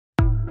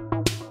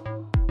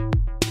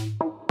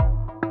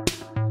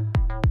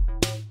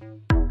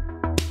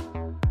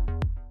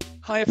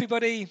Hi,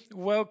 everybody.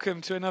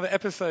 Welcome to another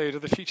episode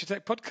of the Future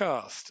Tech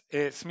Podcast.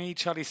 It's me,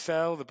 Charlie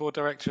Sell, the board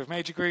director of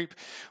Major Group,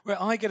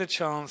 where I get a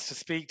chance to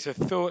speak to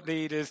thought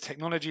leaders,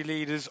 technology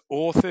leaders,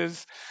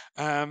 authors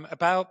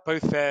about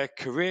both their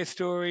career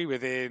story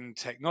within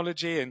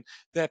technology and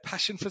their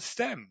passion for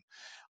STEM.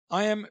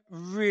 I am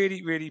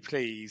really, really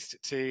pleased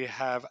to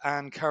have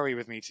Anne Currie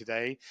with me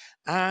today.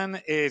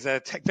 Anne is a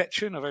tech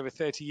veteran of over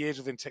 30 years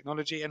within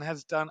technology and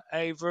has done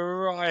a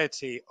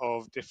variety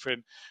of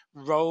different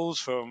roles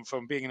from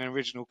being an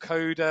original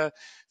coder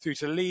through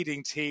to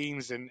leading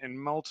teams in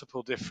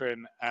multiple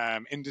different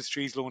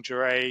industries,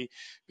 lingerie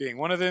being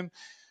one of them,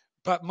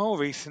 but more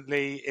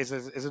recently is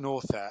an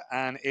author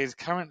and is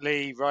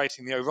currently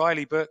writing the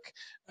O'Reilly book,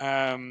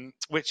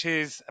 which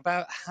is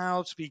about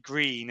how to be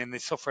green in the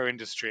software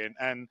industry.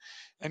 And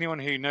anyone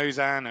who knows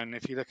Anne, and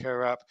if you look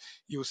her up,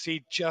 you'll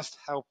see just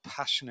how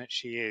passionate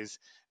she is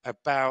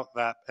about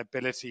that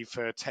ability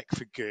for tech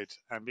for good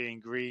and being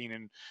green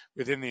and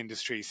within the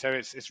industry. So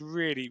it's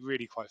really,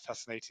 really quite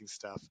fascinating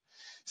stuff.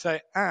 So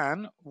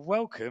Anne,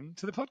 welcome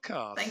to the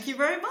podcast. Thank you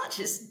very much.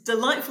 It's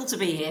delightful to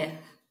be here.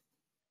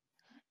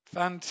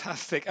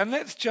 Fantastic. And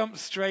let's jump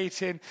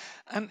straight in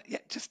and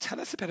just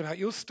tell us a bit about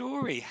your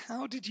story.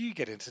 How did you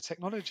get into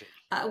technology?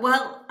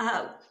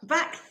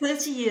 Back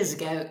 30 years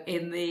ago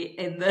in the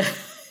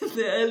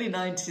the early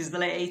 90s, the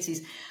late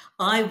 80s,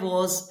 I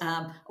was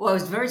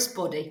very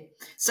spotty.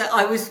 So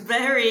I was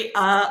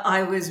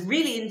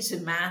really into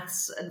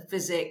maths and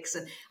physics,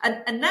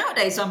 and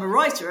nowadays I'm a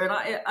writer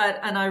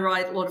and I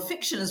write a lot of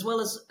fiction as well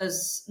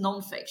as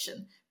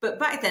non-fiction. But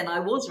back then I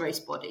was very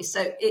spotty.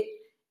 So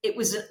it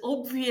was an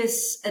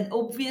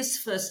obvious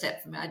first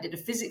step for me. I did a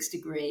physics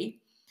degree,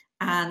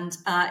 and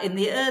in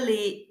the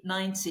early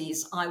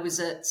 90s, I was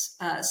at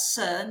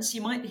CERN. So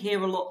you might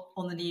hear a lot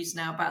on the news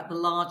now about the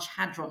Large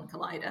Hadron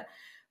Collider.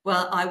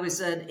 Well, I was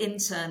an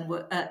intern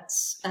at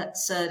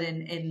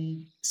CERN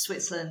in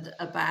Switzerland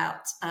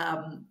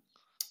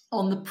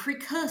on the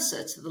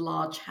precursor to the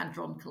Large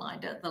Hadron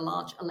Collider, the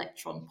Large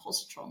Electron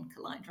Positron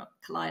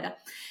Collider.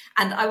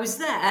 And I was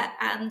there,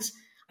 and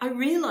I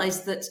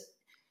realized that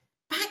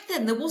back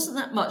then there wasn't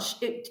that much.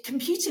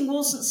 Computing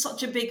wasn't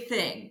such a big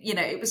thing.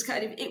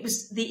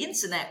 The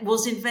internet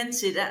was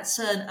invented at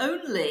CERN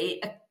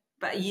only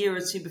about a year or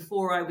two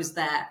before I was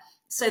there.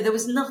 So there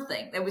was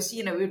nothing. There was,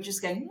 we were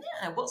just going,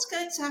 what's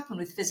going to happen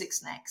with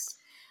physics next?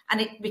 And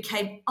it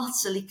became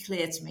utterly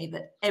clear to me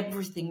that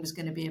everything was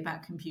going to be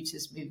about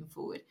computers moving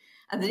forward.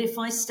 And that if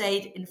I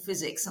stayed in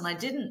physics and I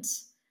didn't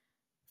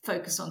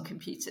focus on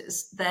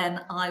computers,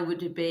 then I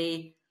would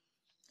be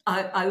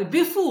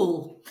a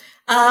fool.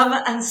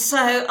 And so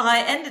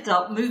I ended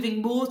up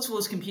moving more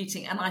towards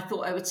computing, and I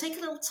thought I would take a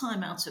little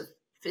time out of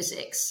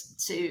physics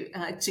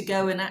to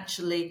go and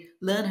actually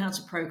learn how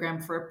to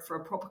program for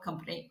a proper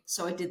company.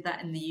 So I did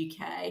that in the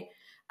UK,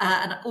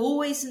 and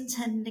always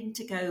intending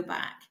to go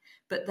back.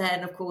 But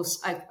then, of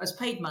course, I was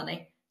paid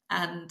money,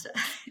 and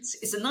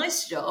it's a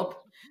nice job.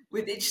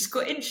 It's just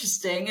quite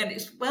interesting, and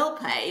it's well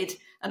paid.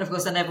 And of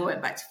course, I never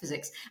went back to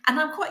physics. And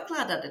I'm quite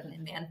glad I didn't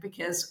in the end,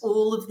 because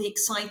all of the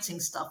exciting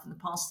stuff in the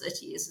past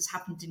 30 years has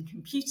happened in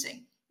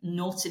computing,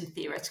 not in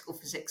theoretical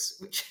physics,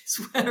 which is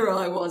where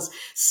I was.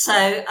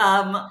 So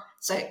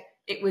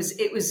it was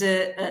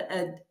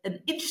an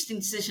interesting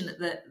decision at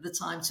the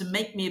time to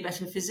make me a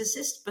better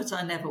physicist, but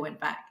I never went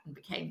back and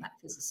became that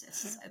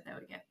physicist. So there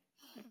we go.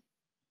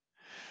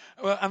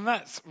 Well, and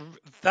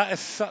that is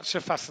such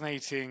a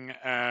fascinating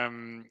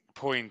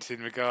point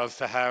in regards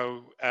to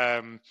how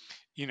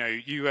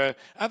you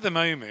at the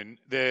moment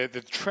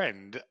the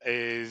trend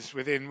is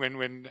within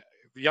when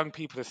young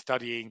people are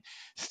studying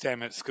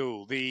STEM at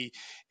school.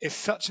 It's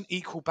such an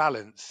equal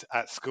balance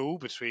at school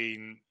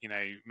between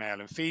male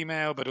and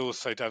female, but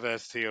also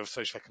diversity of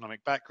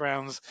socioeconomic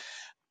backgrounds.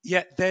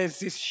 Yet there's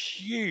this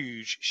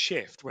huge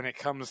shift when it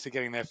comes to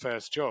getting their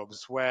first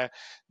jobs, where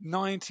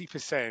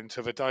 90%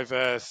 of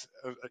diverse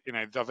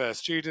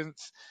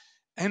students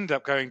end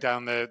up going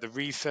down the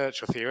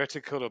research or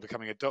theoretical or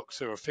becoming a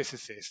doctor or a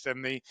physicist,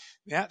 and the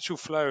actual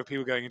flow of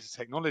people going into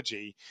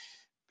technology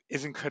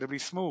is incredibly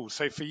small.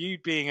 So for you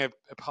being a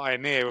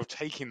pioneer of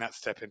taking that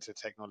step into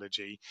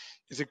technology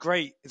is a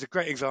great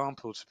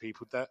example to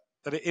people that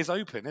it is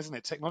open, isn't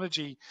it?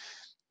 Technology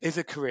is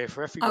a career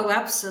for everybody. Oh,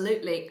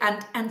 absolutely.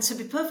 And to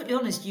be perfectly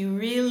honest, you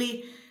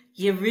really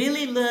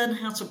learn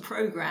how to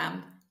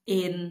program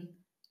in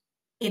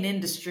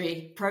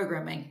industry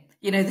programming.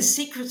 The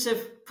secret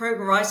of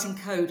writing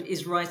code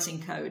is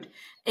writing code.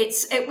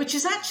 Which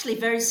is actually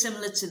very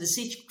similar to the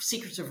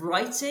secret of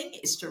writing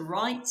is to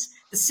write.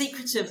 The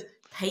secret of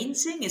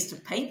painting is to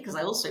paint, because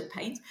I also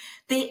paint.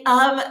 You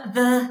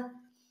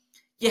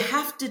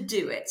have to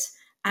do it.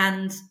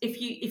 And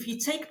if you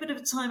take a bit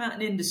of time out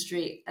in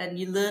industry and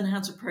you learn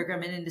how to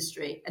program in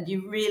industry, and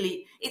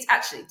it's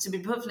actually, to be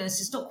perfectly honest,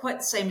 it's not quite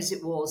the same as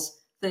it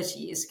was 30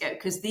 years ago,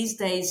 because these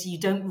days you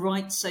don't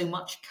write so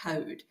much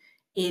code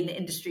in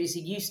industry as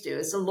you used to.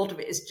 As a lot of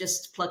it is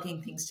just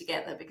plugging things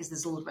together, because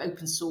there's a lot of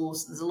open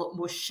source and there's a lot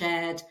more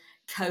shared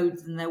code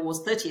than there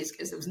was 30 years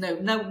ago. There was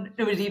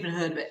nobody even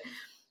heard of it.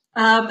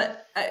 Um,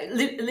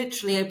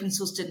 Literally, open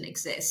source didn't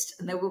exist,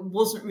 and there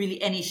wasn't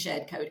really any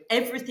shared code.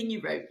 Everything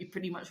you wrote, you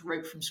pretty much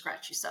wrote from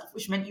scratch yourself,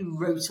 which meant you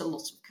wrote a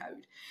lot of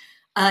code.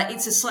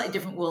 It's a slightly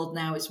different world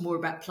now. It's more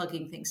about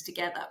plugging things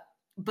together,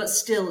 but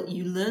still,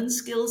 you learn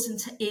skills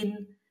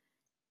in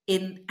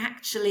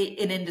actually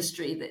in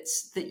industry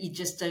that you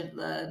just don't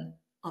learn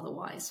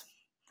otherwise.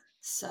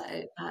 So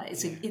Yeah.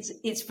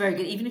 it's very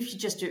good. Even if you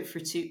just do it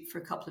for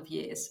a couple of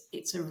years,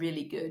 it's a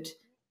really good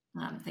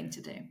thing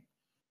to do.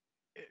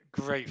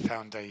 Great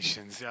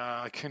foundations.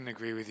 I couldn't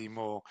agree with you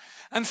more.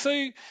 And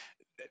so,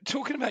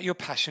 talking about your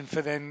passion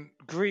for then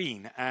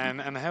green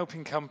and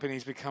helping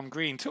companies become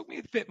green, talk me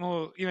a bit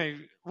more.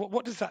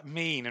 What does that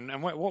mean,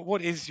 and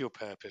what is your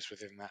purpose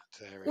within that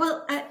area?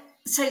 Well,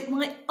 so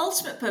my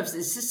ultimate purpose,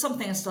 this is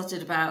something I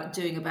started about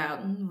doing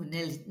about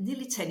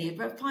nearly 10 years,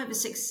 about 5 or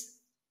 6,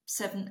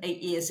 7,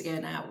 8 years ago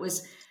now,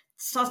 was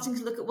starting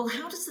to look at, well,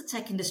 how does the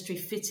tech industry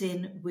fit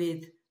in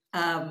with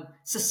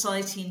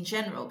society in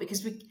general?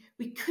 Because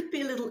we could be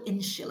a little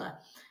insular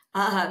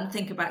and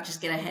think about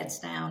just get our heads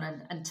down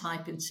and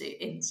type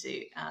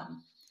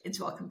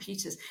into our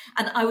computers.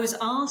 And I was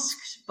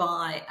asked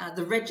by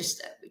the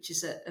Register, which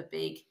is a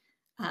big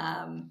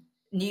um,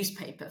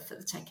 newspaper for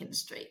the tech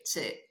industry,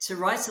 to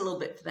write a little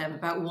bit for them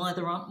about why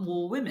there aren't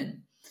more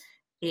women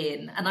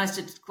in. And I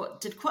did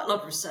quite a lot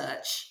of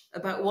research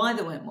about why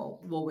there weren't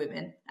more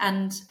women,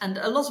 and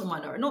a lot of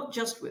minority, not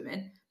just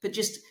women, but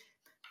just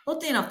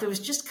oddly enough, there was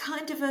just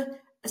kind of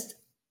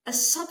a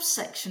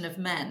subsection of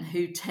men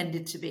who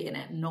tended to be in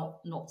it,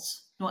 not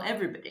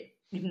everybody.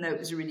 Even though it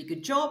was a really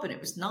good job and it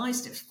was nice,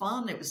 and it was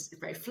fun, it was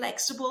very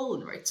flexible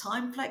and very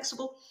time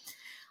flexible,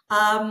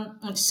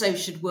 and so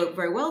should work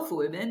very well for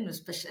women,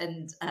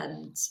 especially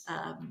and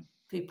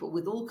people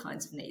with all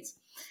kinds of needs.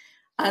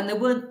 And they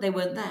weren't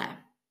there.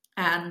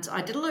 And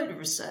I did a load of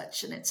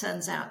research, and it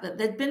turns out that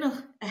there'd been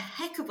a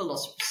heck of a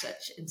lot of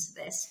research into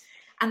this.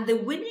 And the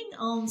winning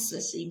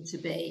answer seemed to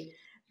be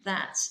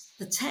that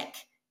the tech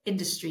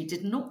industry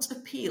did not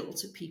appeal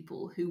to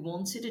people who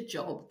wanted a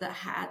job that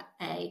had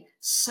a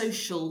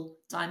social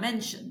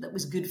dimension that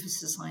was good for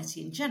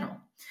society in general,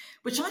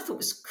 which I thought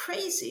was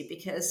crazy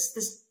because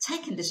this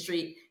tech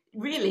industry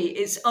really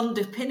is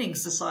underpinning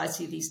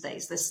society these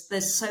days.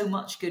 There's so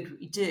much good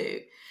we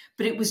do,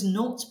 but it was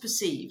not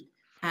perceived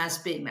as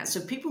being that. So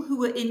people who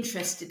were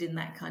interested in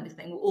that kind of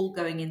thing were all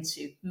going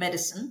into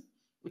medicine,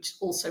 which is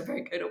also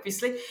very good,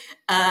 obviously,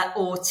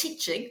 or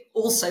teaching,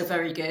 also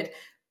very good.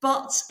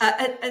 But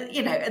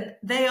and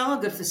they are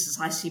good for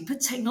society.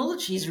 But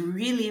technology is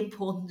really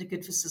important and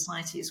good for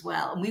society as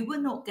well. And we were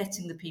not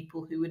getting the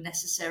people who were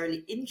necessarily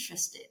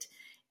interested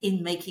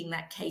in making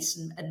that case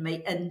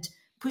and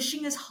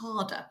pushing us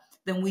harder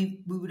than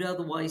we would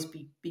otherwise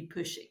be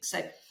pushing.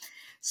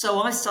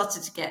 So I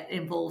started to get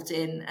involved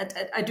in.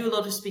 I do a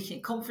lot of speaking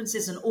at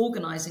conferences and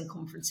organizing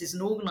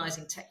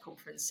tech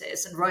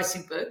conferences and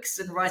writing books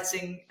and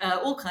writing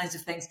all kinds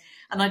of things.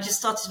 And I just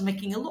started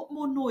making a lot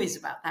more noise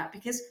about that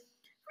because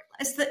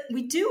I realized that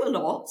we do a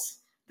lot.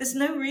 There's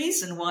no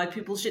reason why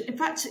people should. In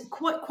fact,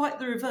 quite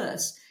the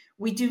reverse.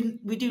 We do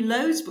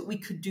loads, but we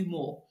could do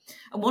more.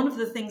 And one of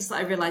the things that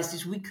I realized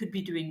is we could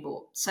be doing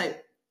more. So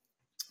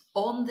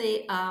on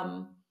the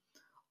um,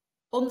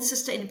 on the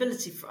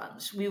sustainability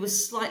front, we were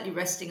slightly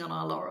resting on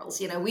our laurels.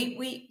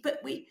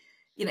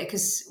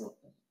 Because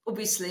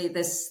obviously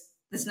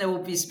there's no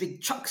obvious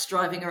big trucks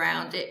driving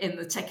around in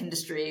the tech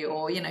industry,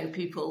 or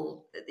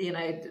people.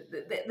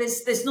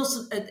 There's not.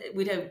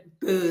 We don't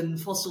burn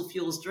fossil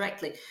fuels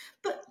directly,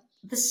 but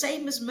the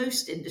same as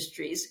most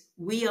industries,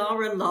 we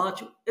are a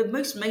large.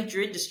 Most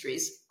major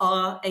industries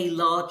are a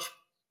large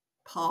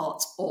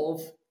part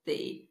of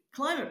the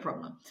climate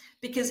problem,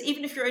 because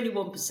even if you're only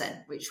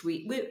 1%, which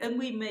we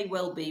may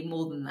well be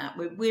more than that,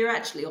 we're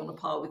actually on a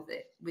par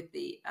with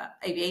the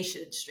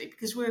aviation industry,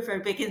 because we're a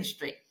very big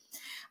industry.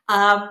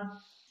 um,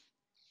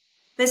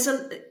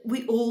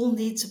 we all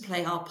need to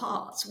play our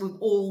parts. We've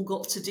all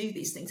got to do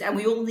these things, and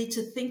we all need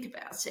to think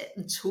about it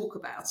and talk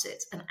about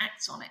it and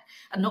act on it.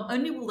 And not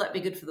only will that be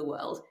good for the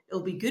world,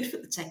 it'll be good for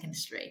the tech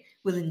industry.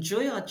 We'll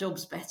enjoy our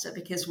jobs better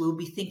because we'll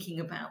be thinking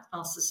about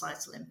our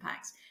societal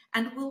impacts,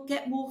 and we'll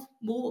get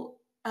more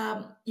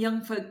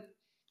young folk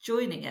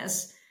joining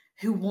us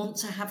who want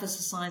to have a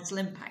societal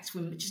impact.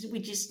 We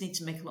just need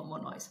to make a lot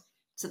more noise.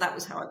 So that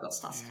was how I got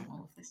started Yeah. on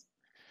all of this.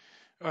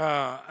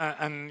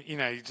 And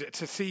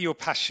to see your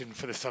passion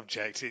for the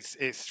subject,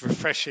 it's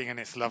refreshing and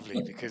it's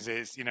lovely because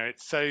it's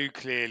so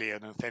clearly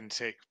an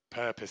authentic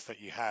purpose that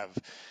you have.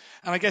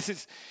 And I guess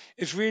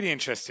it's really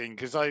interesting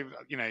because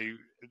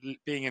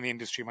being in the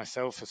industry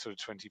myself for sort of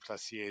 20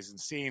 plus years and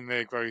seeing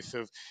the growth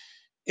of,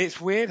 it's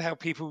weird how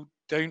people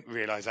don't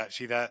realize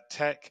actually that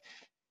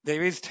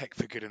there is tech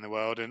for good in the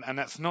world, and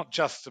that's not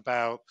just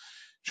about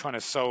trying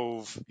to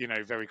solve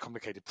very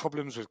complicated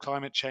problems with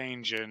climate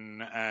change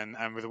and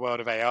with the world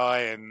of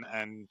AI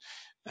and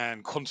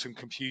quantum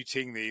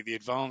computing, the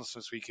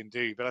advancements we can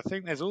do. But I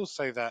think there's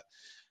also that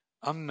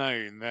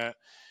unknown that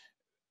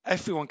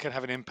everyone can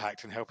have an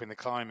impact in helping the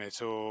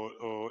climate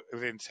or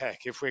within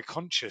tech if we're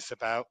conscious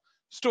about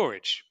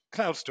storage.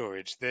 cloud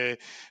storage, the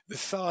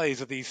size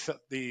of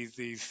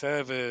these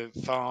server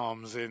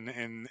farms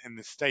in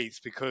the States,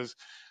 because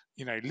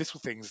little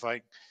things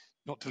like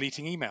not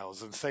deleting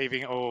emails and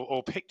saving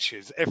or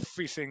pictures.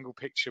 Every single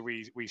picture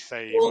we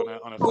save Well,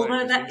 on a phone although is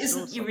being that stored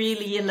isn't somewhere.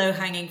 really your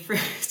low-hanging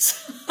fruit.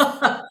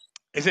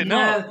 Is it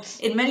No, not?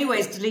 in many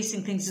ways,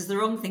 deleting things is the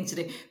wrong thing to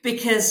do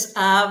because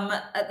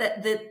the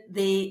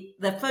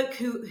folk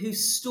who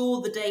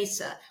store the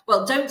data,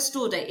 well, don't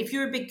store data. If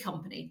you're a big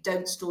company,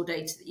 don't store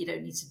data that you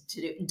don't need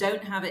to do, and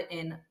don't have it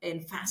in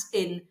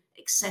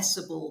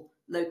accessible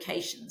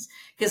locations,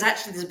 because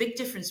actually there's a big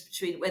difference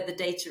between where the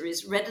data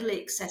is readily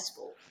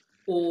accessible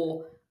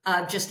or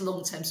just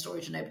long-term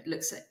storage and nobody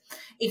looks at it.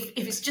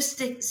 If it's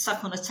just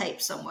stuck on a tape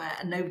somewhere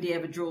and nobody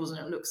ever draws on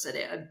it, looks at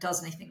it, or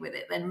does anything with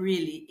it, then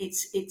really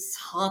it's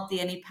hardly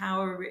any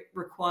power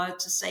required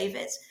to save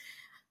it.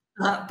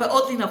 But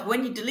oddly enough,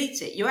 when you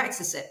delete it, you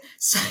access it.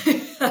 So,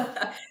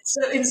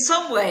 so in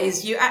some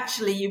ways, you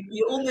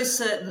almost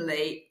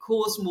certainly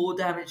cause more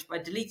damage by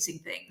deleting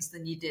things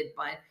than you did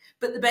by.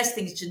 But the best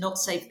thing is to not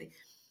save things.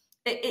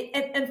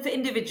 And for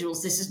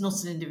individuals, this is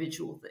not an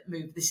individual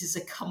move. This is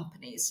a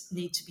companies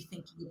need to be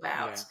thinking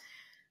about Yeah.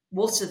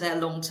 what are their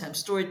long-term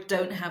storage.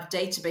 Don't have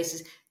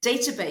databases,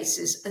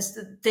 as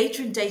the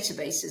data in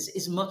databases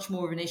is much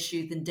more of an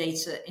issue than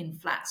data in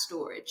flat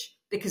storage,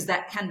 because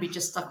that can be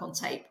just stuck on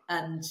tape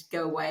and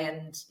go away,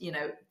 and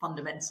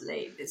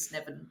fundamentally it's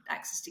never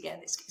accessed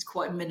again. It's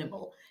quite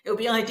minimal. It would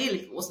be ideal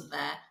if it wasn't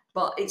there,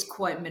 but it's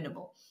quite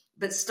minimal.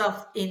 But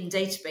stuff in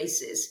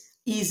databases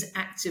is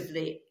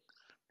actively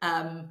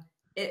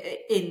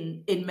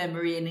in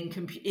memory and in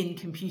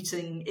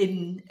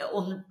computing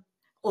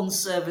on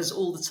servers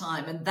all the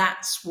time, and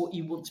that's what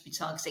you want to be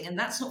targeting, and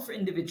that's not for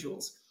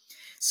individuals.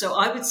 So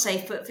I would say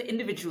for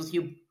individuals,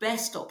 your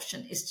best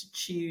option is to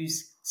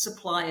choose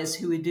suppliers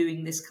who are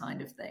doing this kind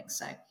of thing.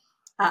 So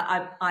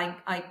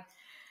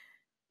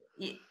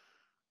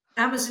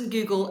Amazon,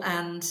 Google,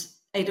 and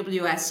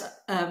AWS,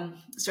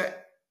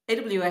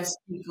 AWS,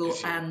 Google,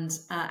 Azure. and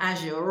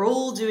Azure are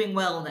all doing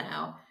well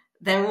now.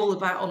 They're all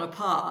about on a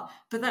par,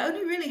 but that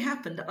only really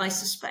happened, I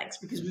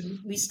suspect, because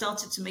we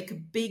started to make a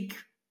big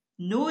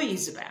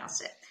noise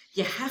about it.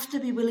 You have to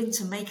be willing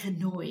to make a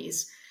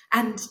noise,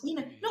 and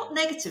not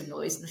negative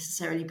noise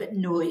necessarily, but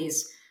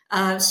noise.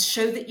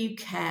 Show that you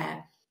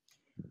care.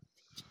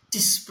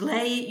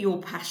 Display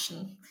your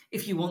passion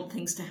if you want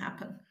things to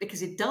happen,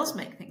 because it does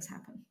make things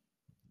happen.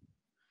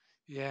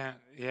 Yeah,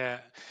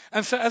 yeah.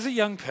 And so, as a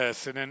young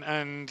person,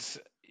 and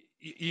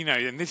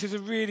this is a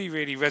really,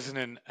 really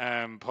resonant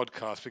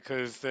podcast,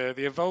 because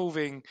the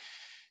evolving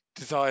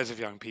desires of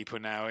young people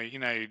now.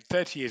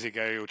 30 years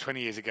ago or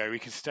 20 years ago, we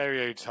could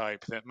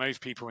stereotype that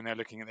most people, when they're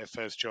looking at their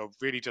first job,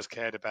 really just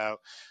cared about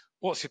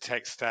what's your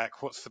tech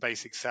stack, what's the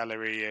basic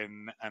salary,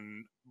 and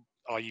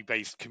are you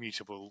based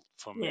commutable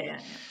from it. Yeah,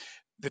 yeah.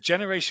 The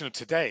generation of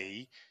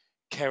today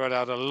care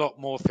about a lot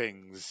more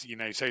things.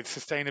 So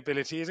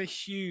sustainability is a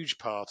huge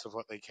part of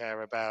what they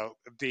care about.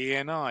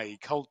 DNI,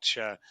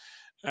 culture,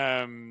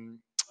 um,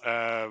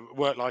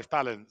 work-life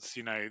balance.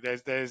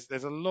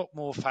 There's a lot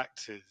more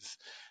factors.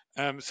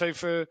 So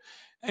for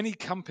any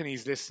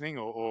companies listening,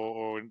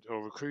 or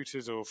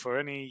recruiters, or for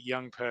any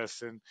young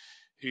person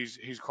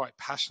who's quite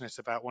passionate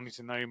about wanting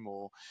to know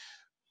more,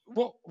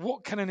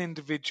 what can an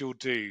individual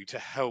do to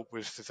help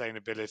with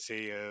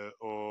sustainability,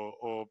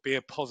 or be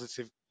a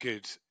positive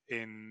good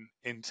in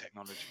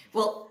technology?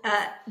 Well,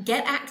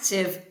 get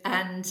active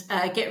and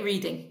get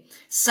reading.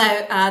 So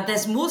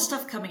there's more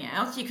stuff coming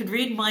out. You could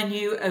read my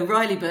new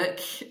O'Reilly book,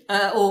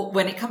 or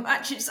when it comes.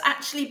 Actually, it's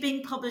actually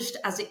being published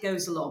as it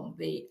goes along.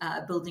 The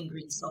Building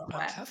Green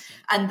Software, Fantastic.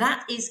 and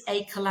that is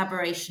a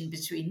collaboration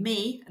between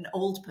me, an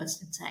old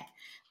person in tech,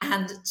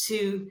 and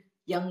two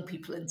young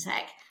people in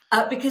tech,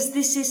 because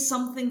this is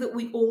something that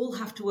we all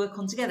have to work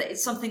on together.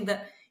 It's something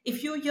that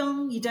if you're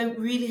young, you don't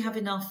really have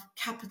enough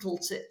capital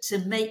to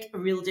make a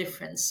real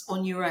difference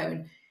on your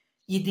own.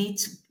 You need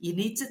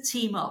to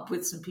team up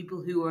with some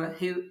people who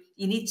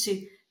you need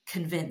to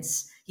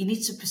convince, you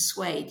need to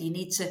persuade, you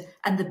need to,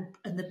 and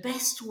the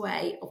best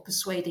way of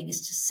persuading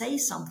is to say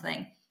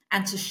something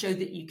and to show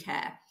that you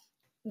care.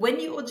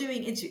 When you are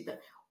doing interview,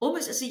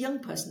 almost as a young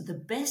person, the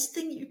best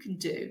thing you can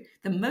do,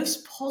 the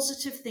most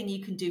positive thing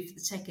you can do for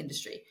the tech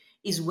industry,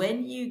 is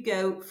when you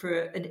go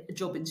for a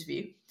job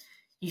interview,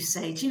 you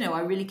say, do you know, I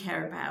really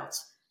care about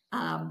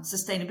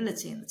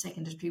sustainability in the tech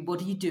industry.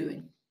 What are you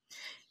doing?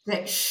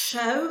 That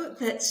show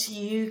that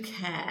you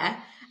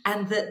care,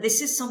 and that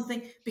this is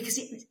something, because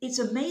it's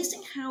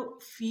amazing how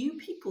few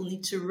people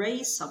need to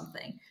raise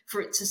something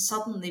for it to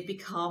suddenly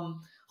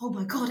become, oh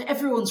my God,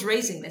 everyone's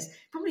raising this.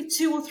 Probably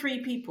 2 or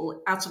 3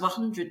 people out of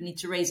 100 need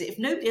to raise it. If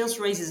nobody else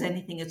raises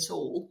anything at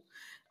all,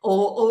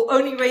 or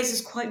only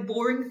raises quite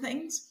boring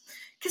things,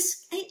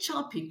 because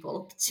HR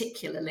people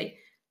particularly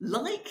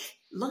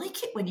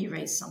like it when you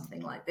raise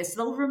something like this.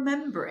 They'll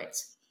remember it,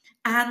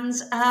 and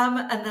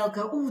they'll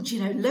go, oh, do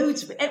you know,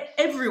 loads of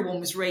everyone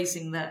was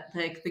raising the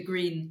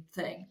green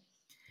thing,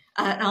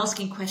 and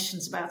asking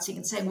questions about it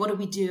and saying, what are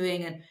we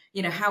doing,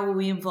 and how are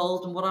we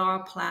involved, and what are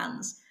our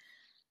plans.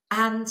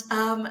 And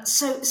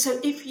so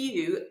if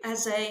you,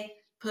 as a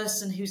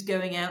person who's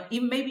going out,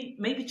 even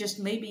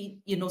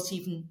maybe you're not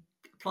even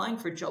applying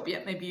for a job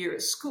yet. Maybe you're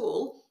at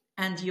school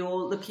and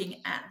you're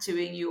looking at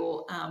doing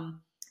your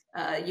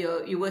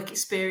work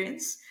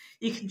experience.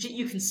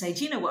 You can say,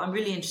 do you know what I'm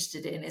really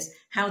interested in is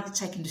how the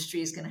tech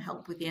industry is going to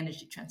help with the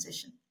energy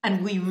transition.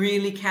 And we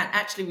really can.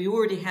 Actually, we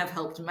already have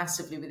helped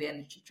massively with the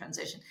energy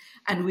transition,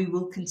 and we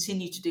will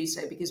continue to do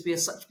so because we are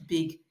such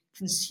big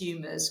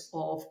consumers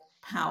of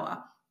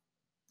power.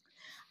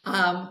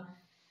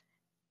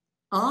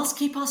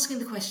 Keep asking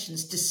the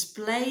questions,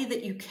 display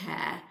that you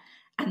care,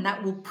 and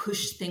that will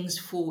push things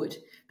forward.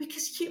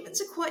 Because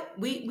humans are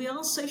we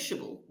are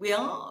sociable. We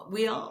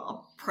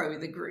are pro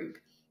the group.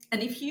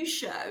 And if you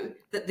show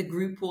that the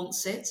group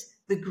wants it,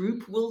 the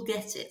group will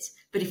get it.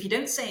 But if you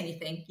don't say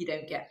anything, you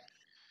don't get.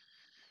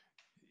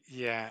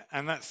 Yeah,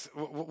 and that's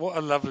what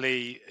a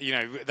lovely,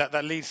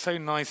 that leads so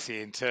nicely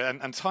into,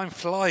 and time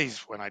flies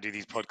when I do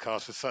these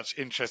podcasts with such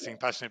interesting,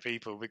 passionate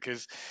people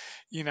because,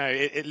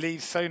 it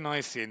leads so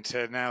nicely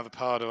into now the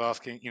part of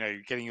asking,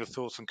 getting your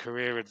thoughts on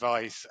career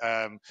advice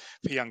for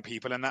young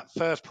people. And that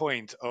first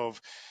point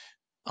of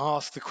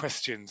ask the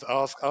questions,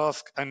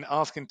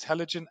 ask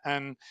intelligent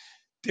and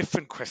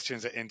different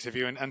questions at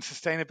interview, and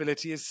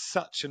sustainability is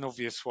such an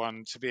obvious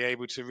one to be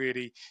able to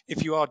really,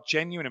 if you are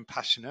genuine and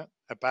passionate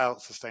about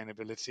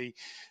sustainability,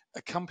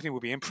 a company will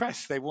be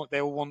impressed.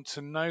 They'll want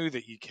to know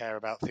that you care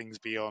about things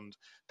beyond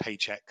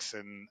paychecks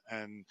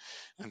and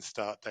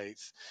start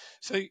dates.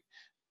 So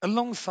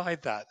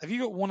alongside that, have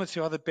you got one or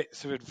two other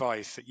bits of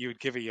advice that you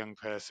would give a young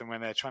person when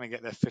they're trying to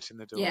get their foot in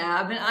the door?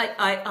 Yeah, I mean,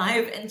 I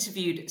have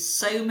interviewed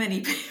so many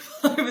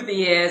people over the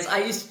years. I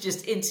used to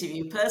just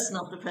interview person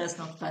after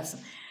person after person,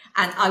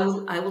 and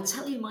I will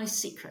tell you my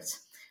secret,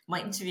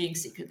 my interviewing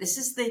secret. This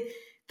is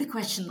the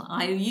question that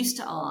I used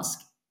to ask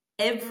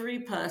every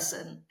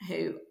person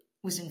who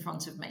was in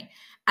front of me,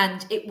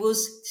 and it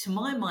was, to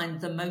my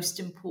mind, the most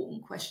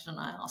important question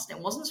I asked. It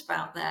wasn't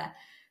about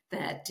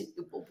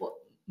what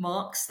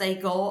marks they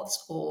got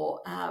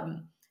or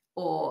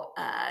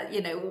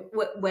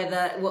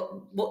whether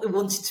what they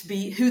wanted to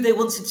be, who they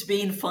wanted to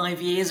be in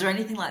 5 years or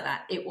anything like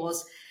that. It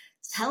was,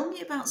 tell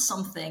me about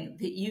something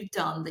that you've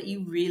done that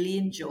you really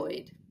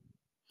enjoyed.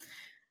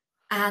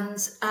 And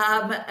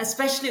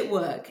especially at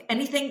work,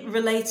 anything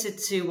related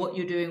to what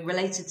you're doing,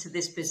 related to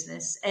this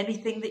business,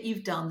 anything that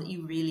you've done that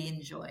you really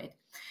enjoyed.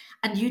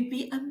 And you'd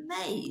be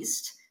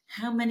amazed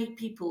how many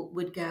people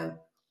would go,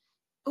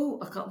 oh,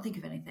 I can't think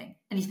of anything.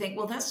 And you think,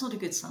 well, that's not a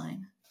good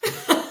sign.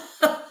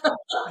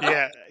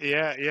 Yeah,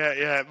 yeah, yeah,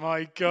 yeah.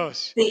 My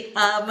gosh.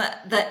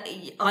 That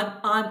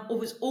I'm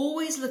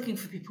always looking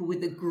for people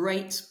with a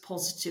great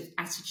positive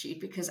attitude,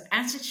 because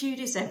attitude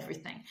is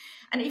everything.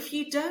 And if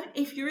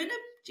you're in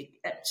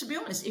to be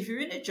honest, if you're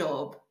in a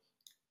job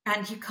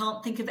and you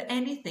can't think of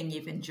anything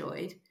you've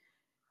enjoyed,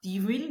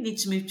 you really need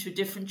to move to a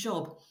different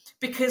job,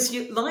 because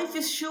your life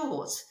is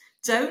short.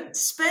 Don't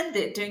spend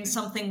it doing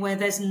something where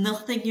there's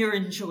nothing you're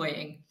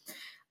enjoying.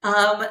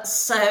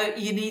 So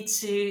you need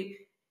to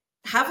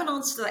have an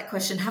answer to that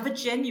question, have a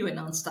genuine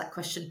answer to that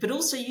question, but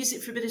also use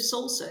it for a bit of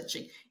soul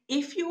searching.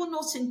 If you're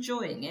not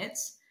enjoying it,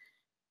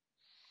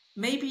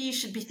 maybe you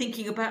should be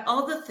thinking about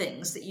other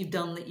things that you've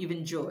done that you've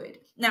enjoyed.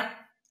 Now,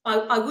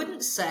 I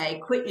wouldn't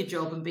say quit your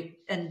job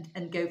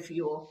and go for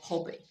your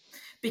hobby,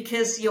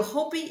 because your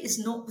hobby is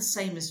not the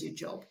same as your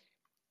job.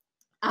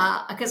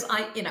 Because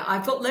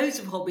I've got loads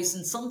of hobbies,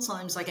 and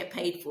sometimes I get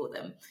paid for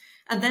them,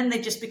 and then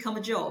they just become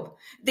a job.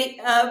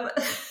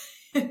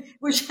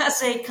 Which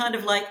has a kind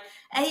of like,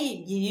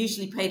 you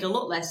usually paid a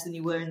lot less than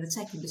you were in the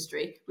tech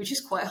industry, which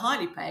is quite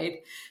highly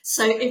paid.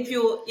 So if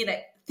you're,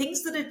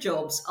 things that are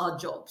jobs,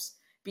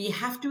 but you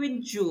have to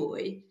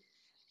enjoy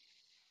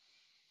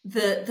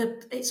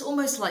it's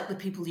almost like the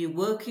people you're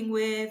working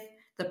with,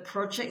 the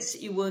projects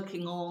that you're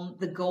working on,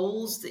 the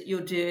goals that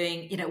you're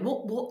doing.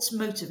 What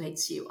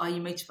motivates you? Are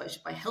you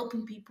motivated by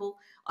helping people?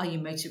 Are you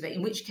motivated?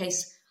 In which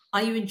case,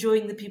 are you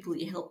enjoying the people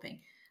that you're helping?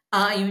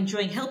 Are you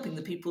enjoying helping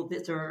the people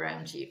that are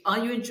around you? Are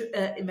you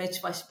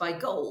motivated by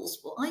goals?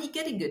 Well, are you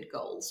getting good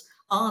goals?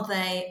 Are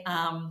they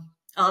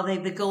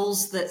the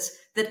goals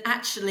that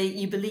actually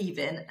you believe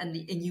in and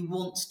you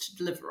want to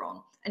deliver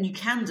on and you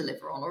can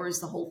deliver on, or is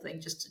the whole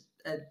thing just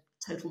a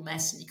total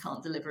mess and you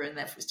can't deliver and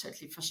therefore it's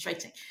totally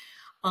frustrating?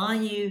 Are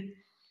you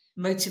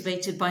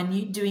motivated by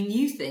doing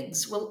new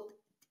things? Well,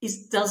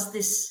 does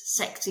this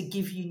sector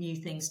give you new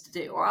things to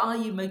do, or are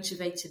you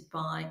motivated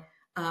by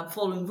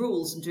following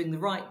rules and doing the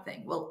right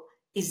thing? Well,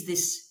 does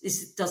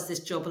this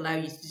job allow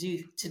you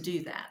to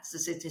do that?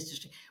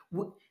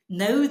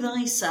 Know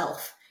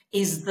thyself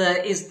is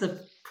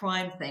the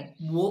prime thing.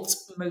 What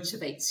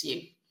motivates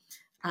you?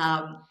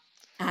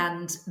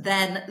 And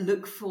then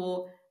look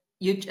for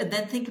and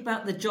then think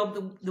about the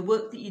job, the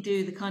work that you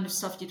do, the kind of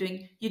stuff you're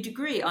doing, your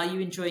degree. Are you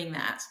enjoying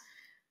that?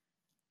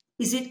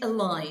 Is it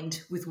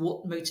aligned with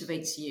what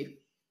motivates you?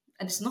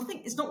 And it's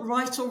not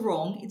right or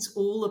wrong. It's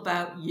all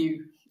about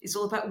you. It's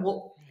all about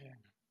what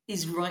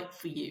is right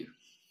for you.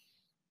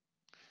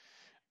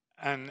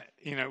 And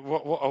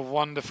what a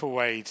wonderful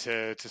way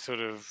to sort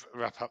of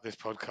wrap up this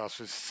podcast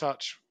with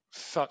such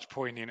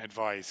poignant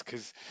advice,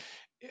 because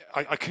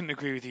I couldn't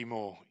agree with you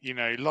more.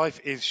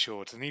 Life is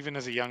short, and even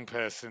as a young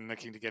person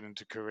looking to get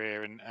into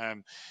career,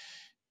 and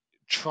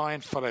try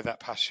and follow that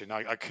passion.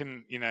 I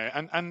couldn't,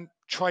 and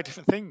try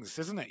different things,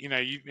 isn't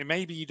it?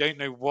 Maybe you don't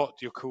know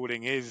what your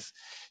calling is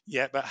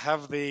yet, but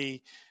have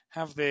the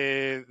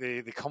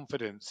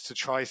confidence to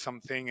try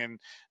something, and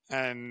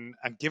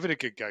give it a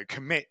good go.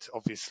 Commit,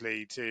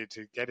 obviously, to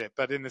get it,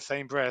 but in the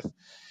same breath,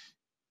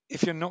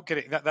 if you're not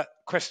getting that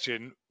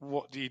question,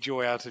 what do you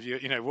enjoy out of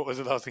what was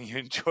the last thing you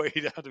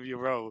enjoyed out of your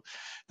role?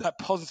 That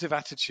positive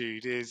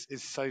attitude is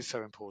so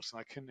important.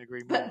 I couldn't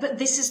agree But more. but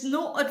this is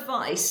not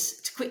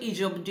advice to quit your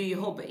job and do your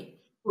hobby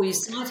or your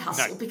side No,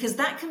 hustle, because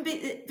that can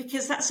be,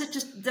 because that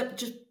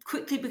just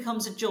quickly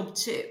becomes a job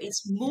too.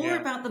 It's more yeah,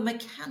 about the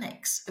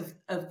mechanics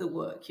of the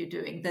work you're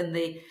doing than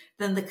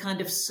the kind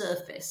of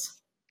surface.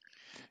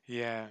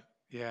 yeah,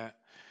 yeah.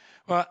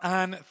 Well,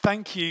 Anne,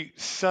 thank you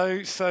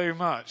so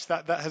much.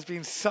 That has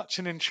been such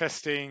an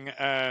interesting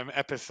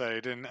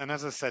episode, and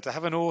as I said, to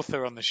have an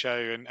author on the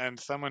show, and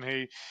someone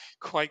who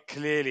quite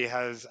clearly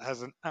has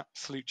an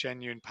absolute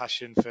genuine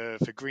passion for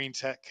green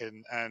tech,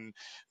 and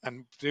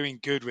doing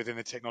good within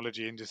the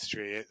technology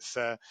industry. It's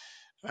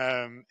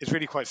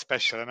really quite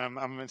special, and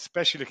I'm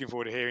especially looking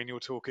forward to hearing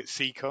your talk at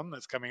CCon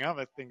that's coming up.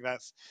 I think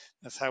that's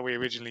how we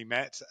originally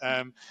met.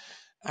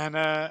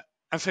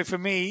 And so for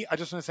me, I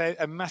just want to say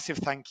a massive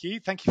thank you.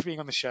 Thank you for being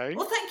on the show.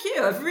 Well, thank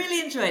you. I've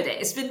really enjoyed it.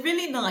 It's been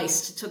really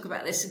nice to talk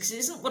about this because it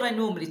isn't what I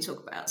normally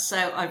talk about. So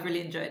I've really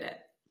enjoyed it.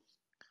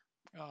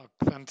 Oh,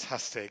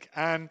 fantastic.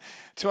 And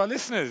to our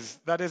listeners,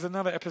 that is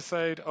another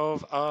episode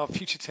of our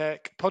Future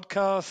Tech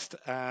podcast.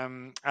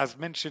 As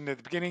mentioned at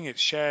the beginning,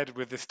 it's shared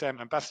with the STEM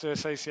Ambassador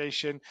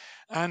Association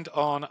and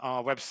on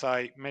our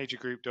website,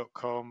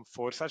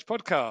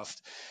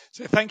 majorgroup.com/podcast.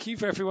 So thank you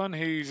for everyone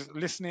who's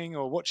listening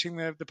or watching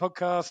the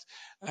podcast.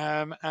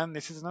 And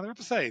this is another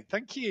episode.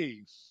 Thank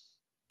you.